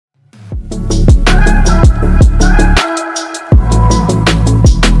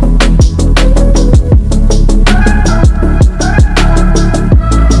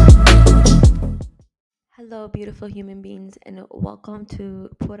beautiful human beings, and welcome to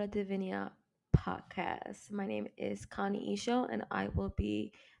Pura Divina podcast. My name is Kani Icho, and I will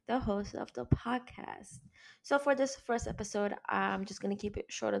be the host of the podcast. So, for this first episode, I'm just going to keep it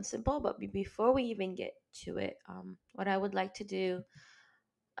short and simple. But before we even get to it, what I would like to do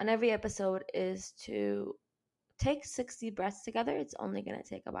on every episode is to take 60 breaths together. It's only going to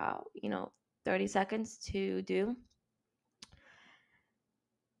take about, 30 seconds to do.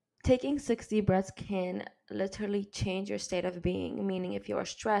 Taking 60 breaths can literally change your state of being, meaning if you're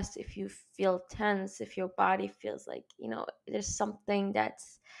stressed, if you feel tense, if your body feels like, there's something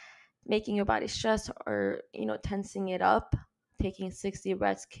that's making your body stressed or, tensing it up, taking 60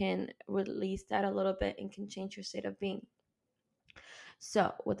 breaths can release that a little bit and can change your state of being.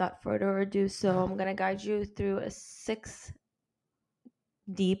 So without further ado, I'm going to guide you through a 6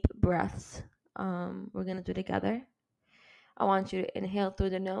 deep breaths. We're going to do together. I want you to inhale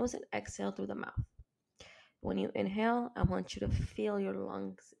through the nose and exhale through the mouth. When you inhale, I want you to feel your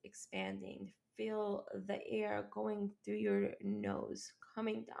lungs expanding. Feel the air going through your nose,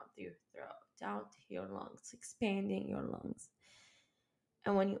 coming down through your throat, down to your lungs, expanding your lungs.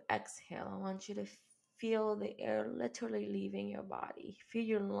 And when you exhale, I want you to feel the air literally leaving your body. Feel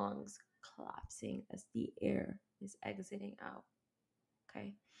your lungs collapsing as the air is exiting out.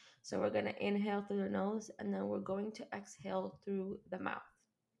 Okay? So we're going to inhale through the nose, and then we're going to exhale through the mouth.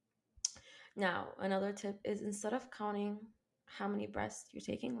 Now, another tip is instead of counting how many breaths you're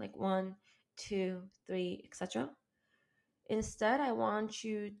taking, like 1, 2, 3, etc., instead, I want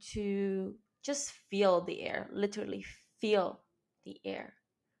you to just feel the air, literally feel the air.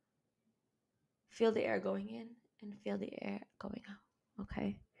 Feel the air going in and feel the air going out,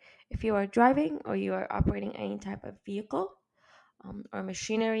 okay? If you are driving or you are operating any type of vehicle or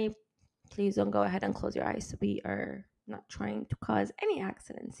machinery, please don't go ahead and close your eyes. We are not trying to cause any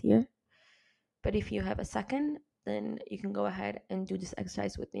accidents here. But if you have a second, then you can go ahead and do this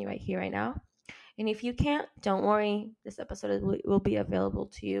exercise with me right here, right now. And if you can't, don't worry. This episode will be available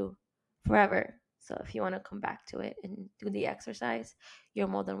to you forever. So if you want to come back to it and do the exercise, you're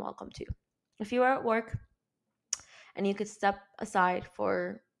more than welcome to. If you are at work and you could step aside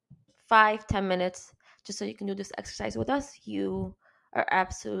for 5-10 minutes just so you can do this exercise with us, you are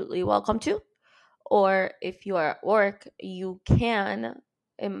absolutely welcome to. Or if you are at work, you can.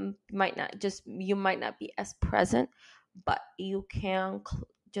 You might not be as present, but you can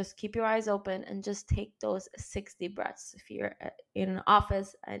just keep your eyes open and just take those 60 breaths. If you're in an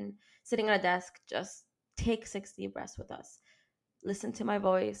office and sitting at a desk, just take 60 breaths with us. Listen to my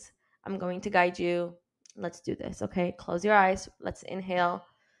voice. I'm going to guide you. Let's do this, okay? Close your eyes. Let's inhale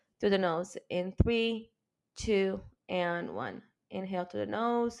through the nose in 3, 2, and 1. Inhale through the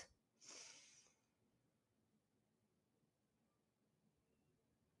nose.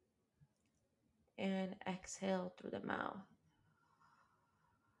 And exhale through the mouth.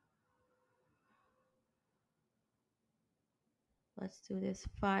 Let's do this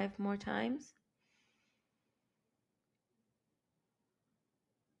 5 more times.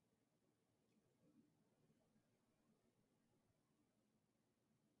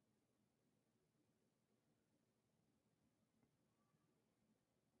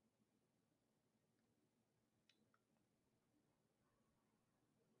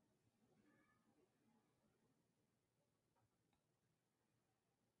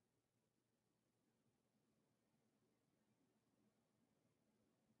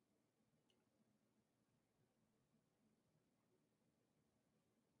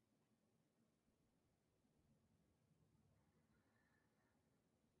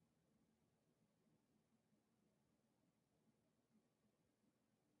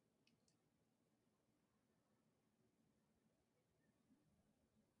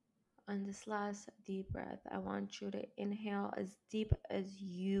 On this last deep breath, I want you to inhale as deep as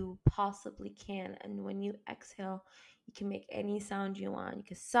you possibly can. And when you exhale, you can make any sound you want. You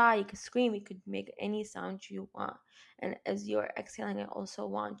can sigh, you can scream, you could make any sound you want. And as you're exhaling, I also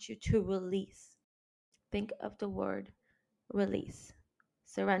want you to release. Think of the word release,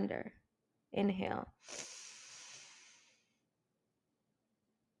 surrender. Inhale.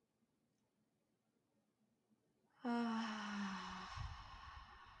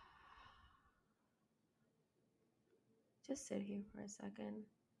 Just sit here for a second.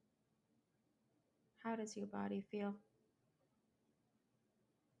 How does your body feel?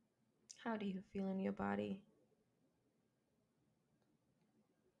 How do you feel in your body?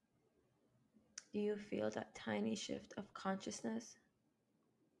 Do you feel that tiny shift of consciousness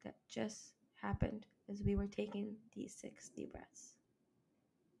that just happened as we were taking these 60 breaths?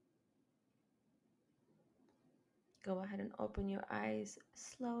 Go ahead and open your eyes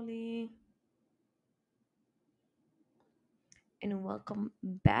slowly. and welcome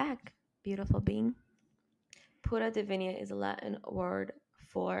back, beautiful being. Pura Divina is a Latin word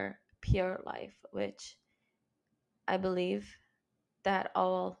for pure life, which I believe that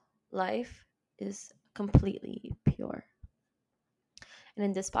all life is completely pure. And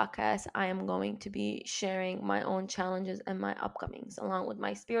in this podcast, I am going to be sharing my own challenges and my upcomings, along with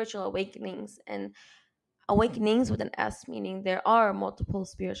my spiritual awakenings. And awakenings with an S, meaning there are multiple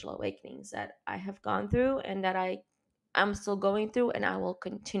spiritual awakenings that I have gone through and that I'm still going through, and I will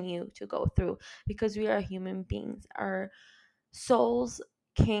continue to go through, because we are human beings. Our souls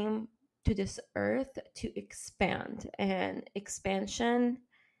came to this earth to expand, and expansion,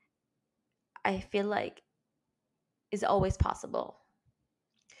 I feel like, is always possible.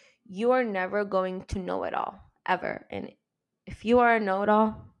 You are never going to know it all, ever. And if you are a know it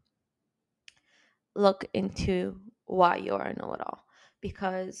all, look into why you are a know it all,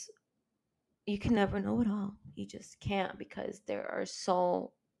 because you can never know it all. You just can't, because there are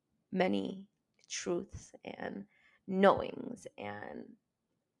so many truths and knowings, and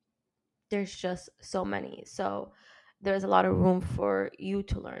there's just so many. So there's a lot of room for you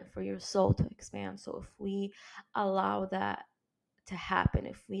to learn, for your soul to expand. So if we allow that to happen,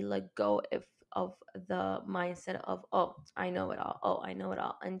 if we let go of the mindset of, oh, I know it all, oh, I know it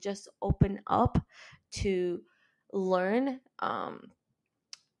all, and just open up to learn,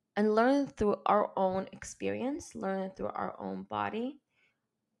 and learn through our own experience, learn through our own body,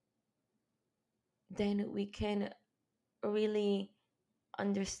 then we can really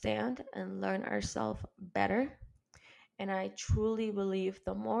understand and learn ourselves better. And I truly believe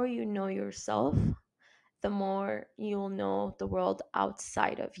the more you know yourself, the more you'll know the world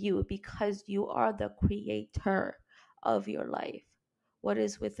outside of you, because you are the creator of your life. What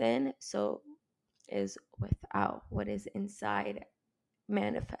is within, so is without. What is inside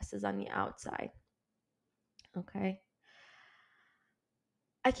manifests on the outside. Okay.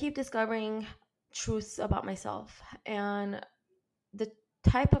 I keep discovering truths about myself, and the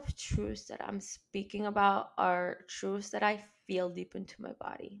type of truths that I'm speaking about are truths that I feel deep into my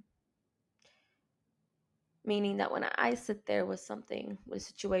body. Meaning that when I sit there with something, with a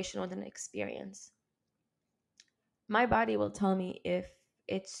situation, with an experience, my body will tell me if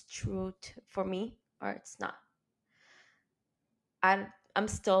it's true for me or it's not. I'm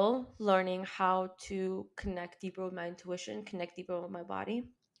still learning how to connect deeper with my intuition, connect deeper with my body.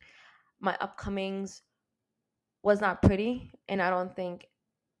 My upcomings was not pretty, and I don't think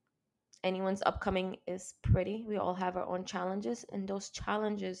anyone's upcoming is pretty. We all have our own challenges, and those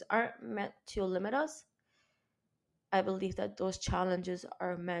challenges aren't meant to limit us. I believe that those challenges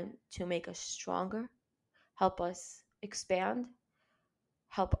are meant to make us stronger, help us expand,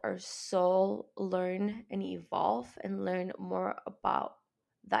 help our soul learn and evolve and learn more about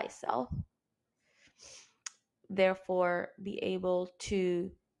thyself. Therefore, be able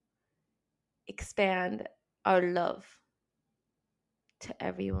to expand our love to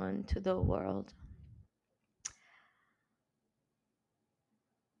everyone, to the world.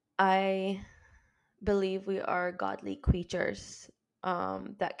 I believe we are godly creatures,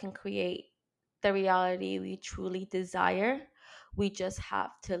 that can create the reality we truly desire. We just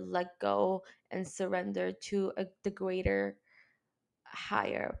have to let go and surrender to the greater,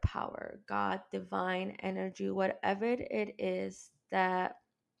 higher power, God, divine energy, whatever it is that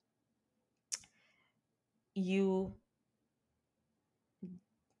you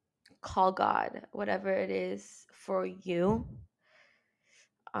call God, whatever it is for you.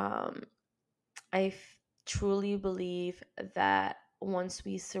 I truly believe that once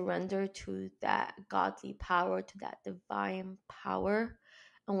we surrender to that godly power, to that divine power,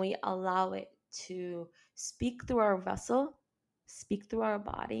 and we allow it to speak through our vessel, speak through our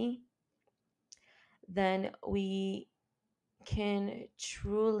body, then we can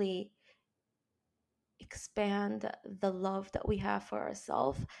truly expand the love that we have for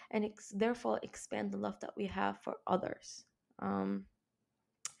ourselves, and therefore expand the love that we have for others.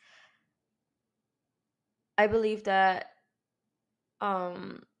 I believe that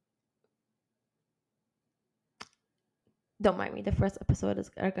don't mind me, the first episode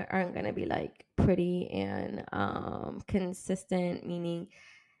aren't gonna be like pretty and consistent, meaning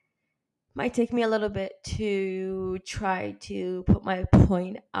might take me a little bit to try to put my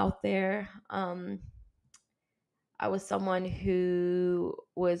point out there. I was someone who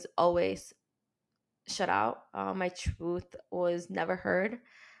was always shut out. My truth was never heard,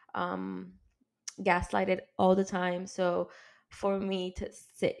 gaslighted all the time. So for me to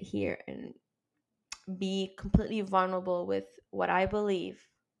sit here and be completely vulnerable with what I believe,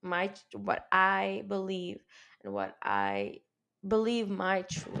 what I believe, and what I believe my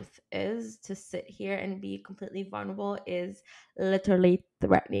truth is, to sit here and be completely vulnerable, is literally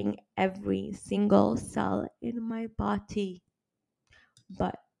threatening every single cell in my body.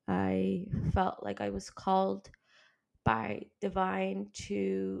 But I felt like I was called by Divine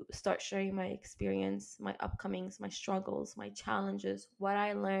to start sharing my experience, my upcomings, my struggles, my challenges, what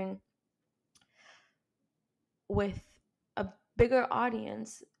I learned, with a bigger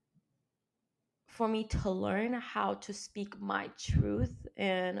audience, for me to learn how to speak my truth,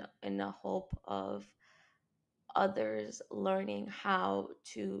 and in the hope of others learning how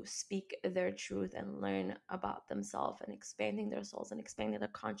to speak their truth and learn about themselves, and expanding their souls and expanding their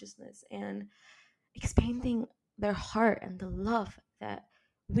consciousness and expanding their heart and the love that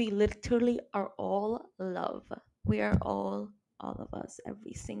we literally are all love. We are all of us,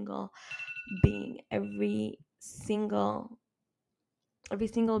 every single being, every single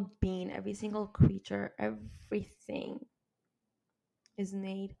being, every single creature, everything is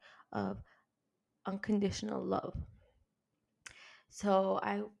made of unconditional love. So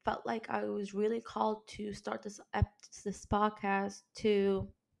I felt like I was really called to start this podcast to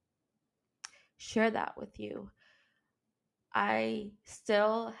share that with you. I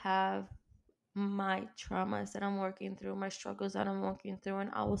still have my traumas that I'm working through, my struggles that I'm working through,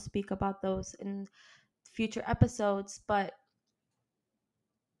 and I will speak about those in future episodes. But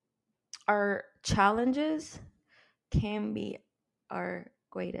our challenges can be our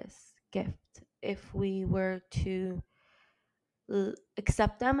greatest gift if we were to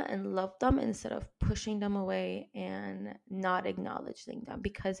accept them and love them instead of pushing them away and not acknowledging them.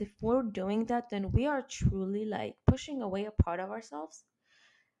 Because if we're doing that, then we are truly like pushing away a part of ourselves.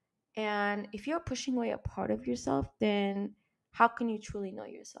 And if you're pushing away a part of yourself, then how can you truly know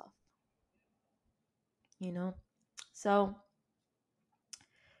yourself? You know? So,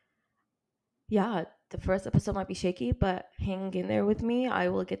 yeah, the first episode might be shaky, but hang in there with me. I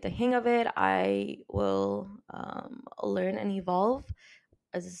will get the hang of it. I will learn and evolve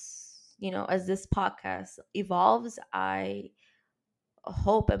as this podcast evolves. I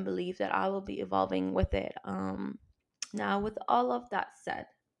hope and believe that I will be evolving with it. Now, with all of that said,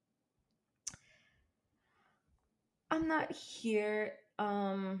 I'm not here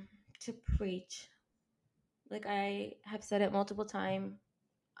to preach. Like I have said it multiple times,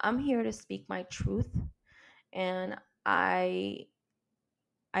 I'm here to speak my truth, and I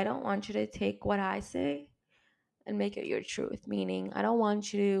don't want you to take what I say and make it your truth. Meaning, I don't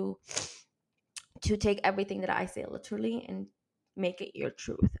want you to take everything that I say literally and make it your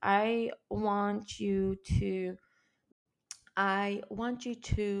truth. I want you to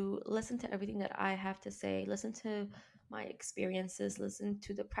listen to everything that I have to say, listen to my experiences, listen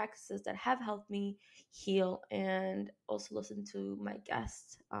to the practices that have helped me heal, and also listen to my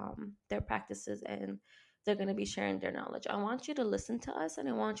guests, their practices, and they're going to be sharing their knowledge. I want you to listen to us, and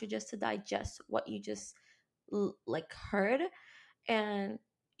I want you just to digest what you just like heard and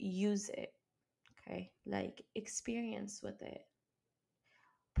use it. Okay, like experience with it,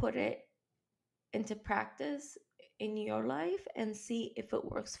 put it into practice in your life and see if it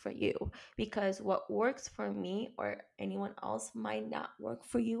works for you, because what works for me or anyone else might not work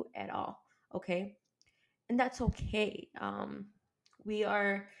for you at all. Okay, and that's okay. We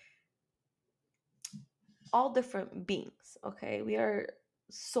are all different beings. Okay, we are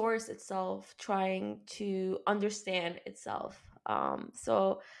source itself trying to understand itself.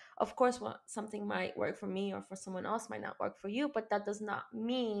 So of course something might work for me or for someone else might not work for you, but that does not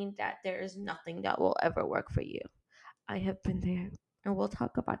mean that there is nothing that will ever work for you. I have been there, and we'll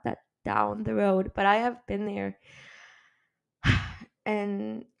talk about that down the road, but I have been there.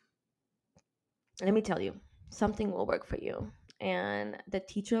 And let me tell you, something will work for you, and the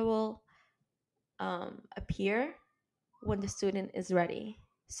teacher will appear when the student is ready.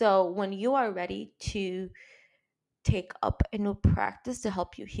 So when you are ready to take up a new practice to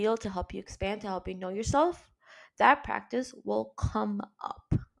help you heal, to help you expand, to help you know yourself, that practice will come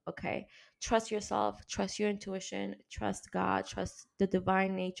up. Okay. Trust yourself, trust your intuition, trust God, trust the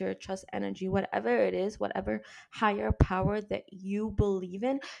divine nature, trust energy, whatever it is, whatever higher power that you believe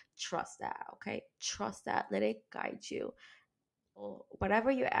in, trust that. Okay. Trust that. Let it guide you.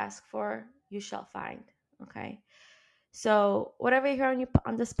 Whatever you ask for, you shall find. Okay. So, whatever you hear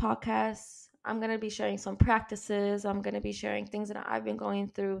on this podcast, I'm going to be sharing some practices. I'm going to be sharing things that I've been going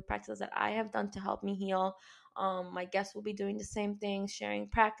through, practices that I have done to help me heal. My guests will be doing the same thing, sharing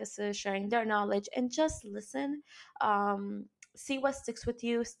practices, sharing their knowledge, and just listen. See what sticks with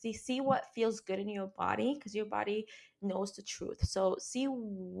you. See what feels good in your body, because your body knows the truth. So, see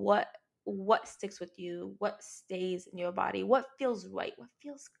what what sticks with you, what stays in your body, what feels right, what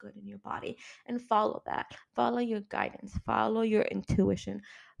feels good in your body, and follow that. Follow your guidance, follow your intuition,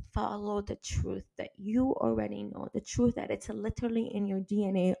 follow the truth that you already know, the truth that it's literally in your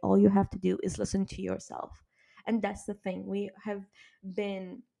DNA. All you have to do is listen to yourself. And that's the thing. We have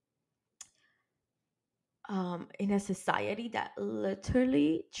been in a society that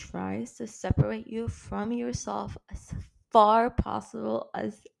literally tries to separate you from yourself as far possible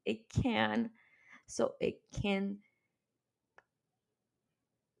as it can, so it can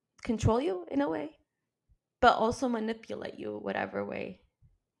control you in a way, but also manipulate you whatever way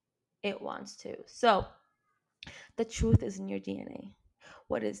it wants to. So the truth is in your DNA.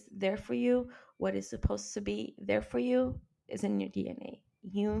 What is there for you, what is supposed to be there for you, is in your DNA.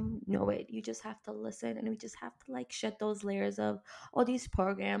 You know it. You just have to listen, and we just have to like shed those layers of all these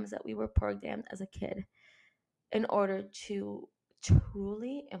programs that we were programmed as a kid in order to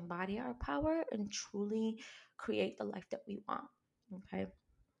truly embody our power and truly create the life that we want. Okay.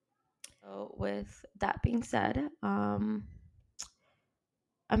 So with that being said, I'm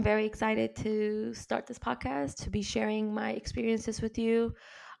very excited to start this podcast, to be sharing my experiences with you.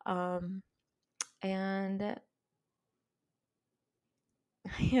 And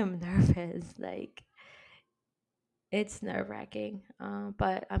I am nervous. Like, it's nerve wracking,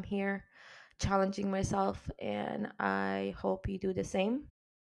 but I'm here challenging myself, and I hope you do the same.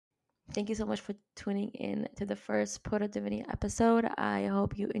 Thank you so much for tuning in to the first Pura Divina episode. I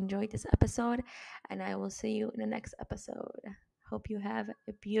hope you enjoyed this episode, and I will see you in the next episode. Hope you have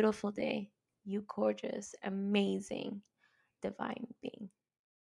a beautiful day. You gorgeous, amazing, divine being.